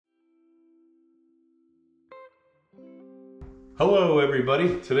Hello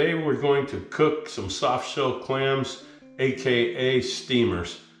everybody, today we're going to cook some soft shell clams, aka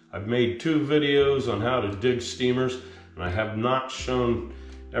steamers. I've made two videos on how to dig steamers, and I have not shown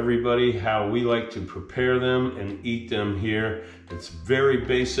everybody how we like to prepare them and eat them here. It's very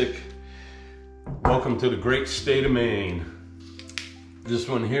basic. Welcome to the great state of Maine. This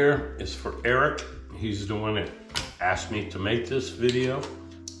one here is for Eric. He's the one that asked me to make this video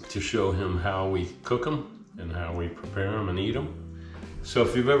to show him how we cook them and how we prepare them and eat them. So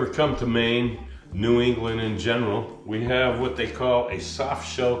if you've ever come to Maine, New England in general, we have what they call a soft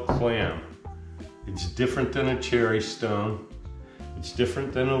shell clam. It's different than a cherry stone. It's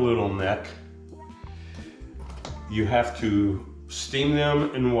different than a little neck. You have to steam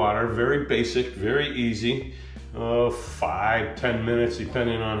them in water, very basic, very easy. 5-10 minutes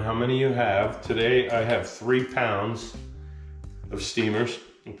depending on how many you have. Today I have 3 pounds of steamers,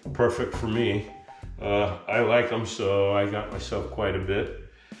 perfect for me. I like them, so I got myself quite a bit.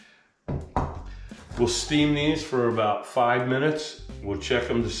 We'll steam these for about 5 minutes. We'll check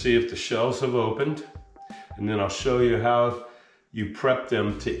them to see if the shells have opened, and then I'll show you how you prep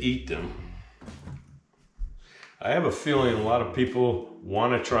them to eat them. I have a feeling a lot of people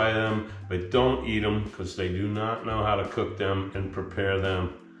want to try them but don't eat them because they do not know how to cook them and prepare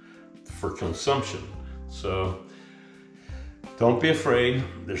them for consumption. So don't be afraid,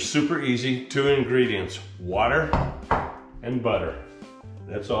 they're super easy. 2 ingredients, water and butter.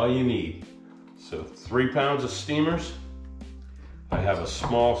 That's all you need. So 3 pounds of steamers. I have a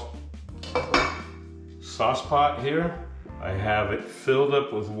small sauce pot here. I have it filled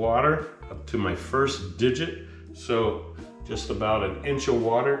up with water up to my first digit. So just about 1 inch of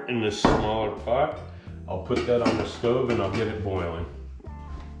water in this smaller pot. I'll put that on the stove and I'll get it boiling.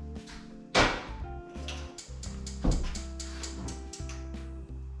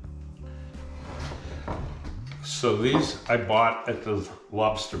 So these I bought at the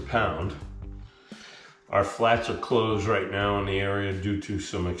Lobster Pound. Our flats are closed right now in the area due to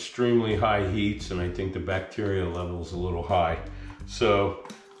some extremely high heats, and I think the bacteria level is a little high. So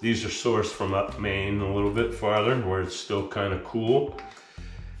these are sourced from up Maine a little bit farther where it's still kind of cool.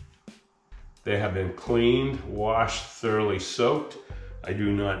 They have been cleaned, washed, thoroughly soaked. I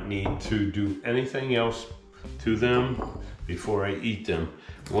do not need to do anything else to them before I eat them.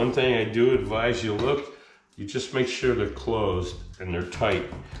 One thing I do advise you look, you just make sure they're closed and they're tight.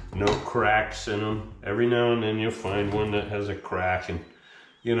 No cracks in them. Every now and then you'll find one that has a crack, and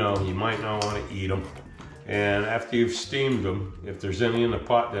you know, you might not want to eat them. And after you've steamed them, if there's any in the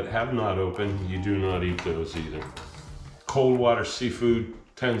pot that have not opened, you do not eat those either. Cold water seafood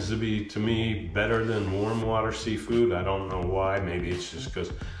tends to be, to me, better than warm water seafood. I don't know why. Maybe it's just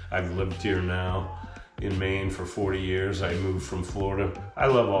because I've lived here now in Maine for 40 years. I moved from Florida. I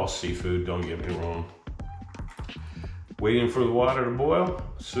love all seafood, don't get me wrong. Waiting for the water to boil.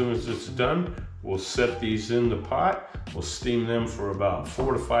 As soon as it's done, we'll set these in the pot. We'll steam them for about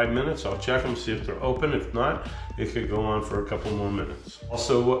 4 to 5 minutes. I'll check them, see if they're open. If not, it could go on for a couple more minutes.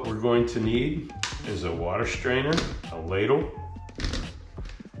 Also, what we're going to need is a water strainer, a ladle,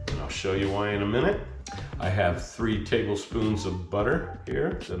 and I'll show you why in a minute. I have 3 tablespoons of butter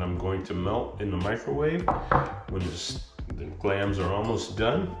here that I'm going to melt in the microwave when the clams are almost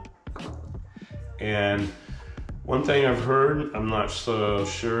done. And one thing I've heard, I'm not so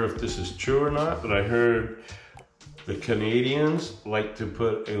sure if this is true or not, but I heard the Canadians like to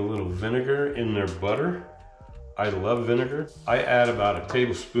put a little vinegar in their butter. I love vinegar. I add about 1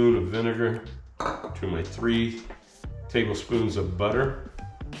 tablespoon of vinegar to my 3 tablespoons of butter.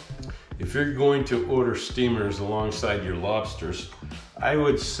 If you're going to order steamers alongside your lobsters, I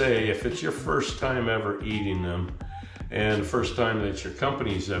would say if it's your first time ever eating them, and the first time that your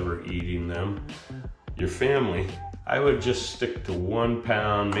company's ever eating them, your family, I would just stick to 1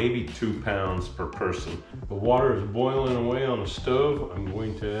 pound, maybe 2 pounds per person. The water is boiling away on the stove. I'm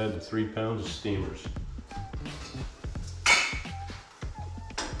going to add the 3 pounds of steamers.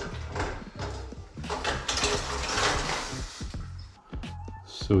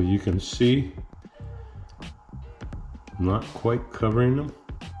 So you can see, I'm not quite covering them.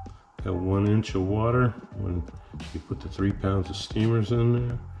 Got 1 inch of water. When you put the 3 pounds of steamers in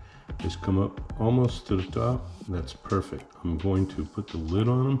there, just come up almost to the top. That's perfect. I'm going to put the lid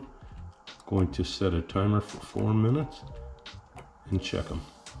on them. Going to set a timer for 4 minutes and check them.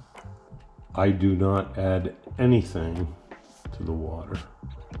 I do not add anything to the water.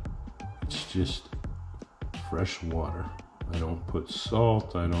 It's just fresh water. I don't put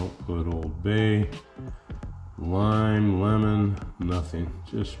salt, I don't put Old Bay, lime, lemon, nothing,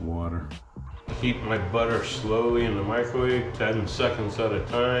 just water. Heat my butter slowly in the microwave, 10 seconds at a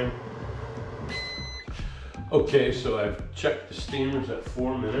time. Okay, so I've checked the steamers at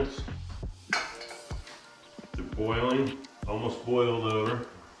 4 minutes. They're boiling, almost boiled over.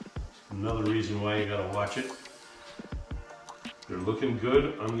 Another reason why you gotta watch it. They're looking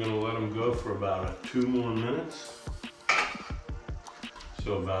good. I'm gonna let them go for about 2 more minutes.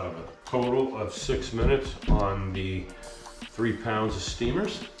 So about a total of 6 minutes on the 3 pounds of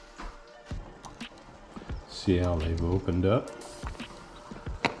steamers. See how they've opened up.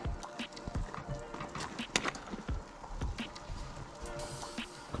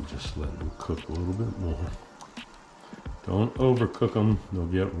 I'm just letting them cook a little bit more. Don't overcook them, they'll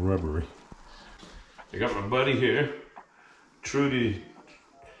get rubbery. I got my buddy here, Trudy.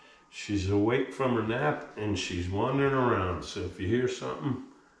 She's awake from her nap and she's wandering around. So if you hear something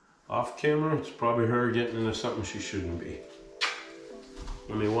off camera, it's probably her getting into something she shouldn't be.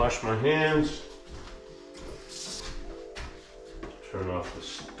 Let me wash my hands. Turn off the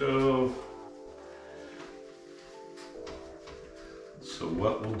stove. So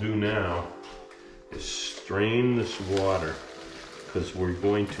what we'll do now is strain this water, because we're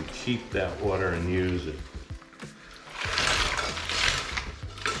going to keep that water and use it.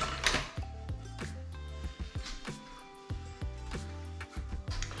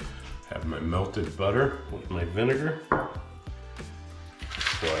 Have my melted butter with my vinegar.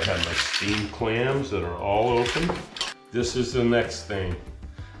 So I have my steamed clams that are all open. This is the next thing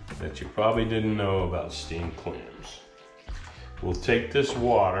that you probably didn't know about steamed clams. We'll take this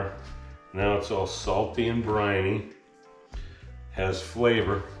water, now it's all salty and briny, has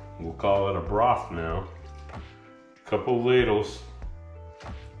flavor. We'll call it a broth now. A couple ladles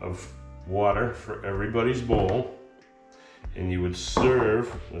of water for everybody's bowl. And you would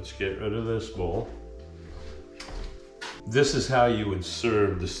serve, let's get rid of this bowl. This is how you would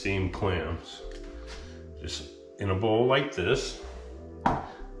serve the steamed clams. Just in a bowl like this,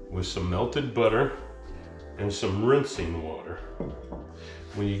 with some melted butter and some rinsing water.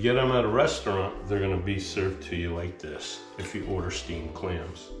 When you get them at a restaurant, they're gonna be served to you like this, if you order steamed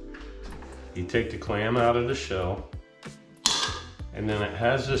clams. You take the clam out of the shell, and then it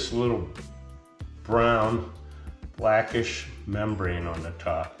has this little brown, blackish membrane on the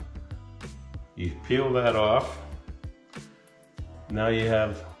top. You peel that off. Now you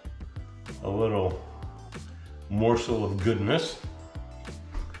have a little morsel of goodness.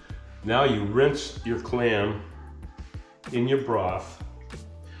 Now you rinse your clam in your broth,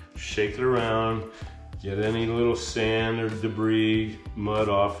 shake it around, get any little sand or debris, mud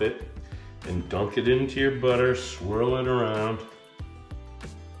off it, and dunk it into your butter, swirl it around.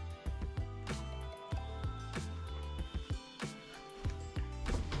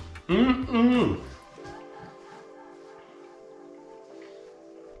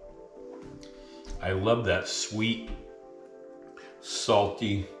 I love that sweet,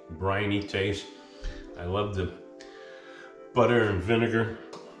 salty, briny taste. I love the butter and vinegar.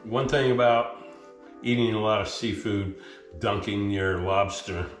 One thing about eating a lot of seafood, dunking your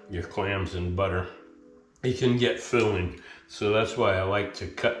lobster, your clams in butter, it can get filling. So that's why I like to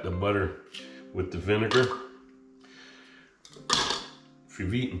cut the butter with the vinegar. If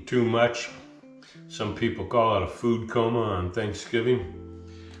you've eaten too much, some people call it a food coma on Thanksgiving.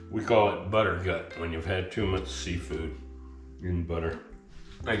 We call it butter gut when you've had too much seafood in butter.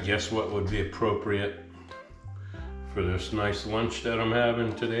 I guess what would be appropriate for this nice lunch that I'm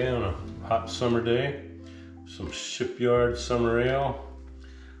having today on a hot summer day, some Shipyard Summer Ale,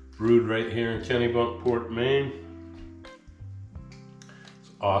 brewed right here in Kennebunkport, Maine.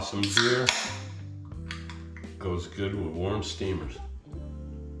 It's awesome beer, goes good with warm steamers.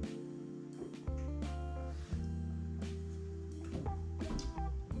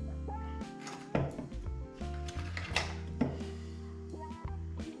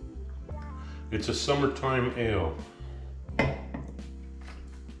 It's a summertime ale.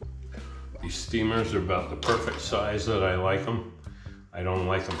 These steamers are about the perfect size that I like them. I don't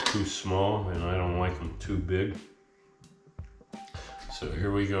like them too small and I don't like them too big. So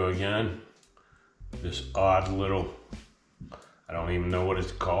here we go again. This odd little, I don't even know what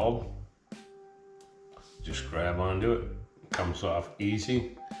it's called. Just grab onto it. It comes off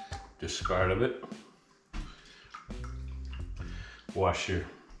easy. Discard of it. Wash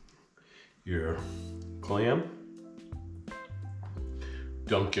your clam,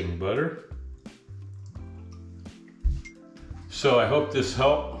 dunk in butter. So I hope this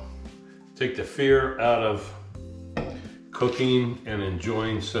helped take the fear out of cooking and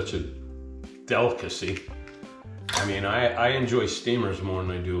enjoying such a delicacy. I mean, I enjoy steamers more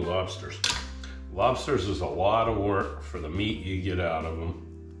than I do lobsters. Lobsters is a lot of work for the meat you get out of them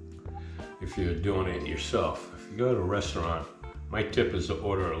if you're doing it yourself. If you go to a restaurant, my tip is to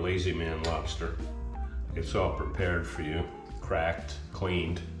order a Lazy Man lobster. it's all prepared for you, cracked,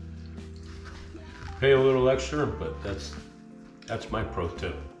 cleaned. Pay a little extra, but that's my pro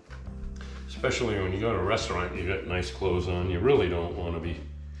tip. Especially when you go to a restaurant, you got nice clothes on, you really don't want to be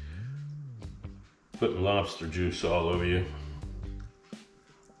putting lobster juice all over you.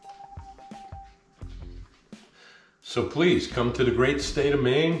 So please come to the great state of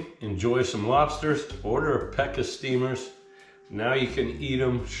Maine, enjoy some lobsters, order a peck of steamers. Now you can eat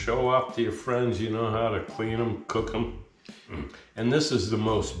them, show off to your friends you know how to clean them, cook them. And this is the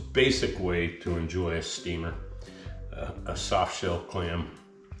most basic way to enjoy a steamer, a soft shell clam.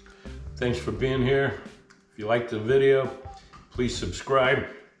 Thanks for being here. If you liked the video, please subscribe.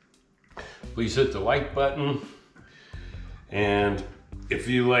 Please hit the like button. And if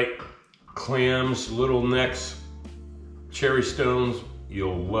you like clams, little necks, cherry stones,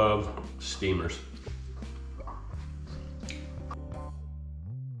 you'll love steamers.